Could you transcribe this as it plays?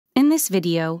In this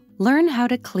video, learn how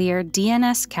to clear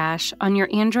DNS cache on your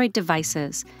Android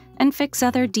devices and fix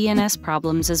other DNS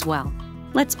problems as well.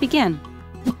 Let's begin.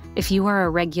 If you are a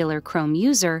regular Chrome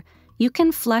user, you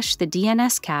can flush the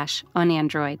DNS cache on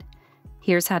Android.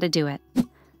 Here's how to do it.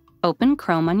 Open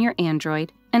Chrome on your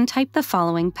Android and type the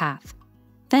following path.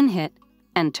 Then hit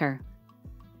Enter.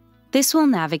 This will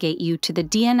navigate you to the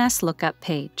DNS lookup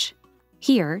page.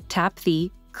 Here, tap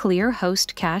the Clear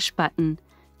Host Cache button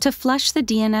to flush the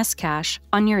DNS cache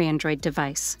on your Android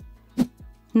device.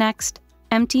 Next,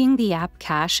 emptying the app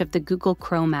cache of the Google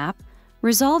Chrome app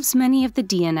resolves many of the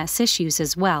DNS issues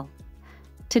as well.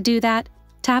 To do that,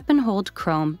 tap and hold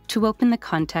Chrome to open the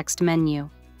context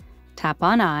menu. Tap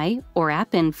on I or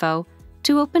App Info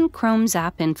to open Chrome's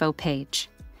App Info page.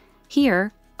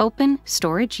 Here, open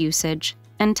Storage Usage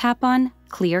and tap on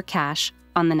Clear Cache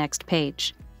on the next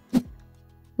page.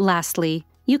 Lastly,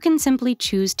 you can simply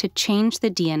choose to change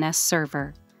the DNS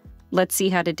server. Let's see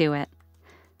how to do it.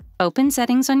 Open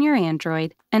Settings on your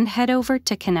Android and head over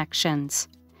to Connections.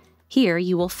 Here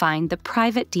you will find the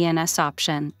Private DNS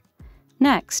option.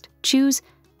 Next, choose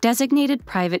Designated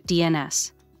Private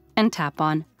DNS and tap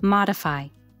on Modify.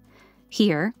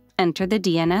 Here, enter the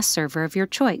DNS server of your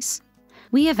choice.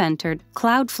 We have entered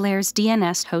Cloudflare's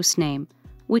DNS hostname,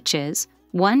 which is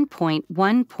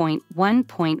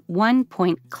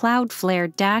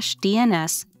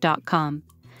 1.1.1.cloudflare-dns.com.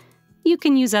 You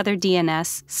can use other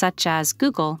DNS, such as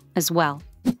Google, as well.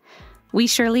 We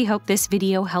surely hope this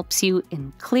video helps you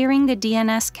in clearing the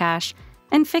DNS cache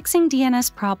and fixing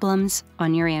DNS problems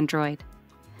on your Android.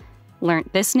 Learned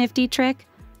this nifty trick?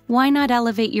 Why not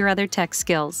elevate your other tech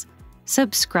skills?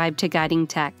 Subscribe to Guiding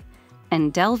Tech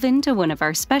and delve into one of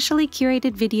our specially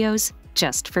curated videos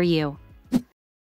just for you.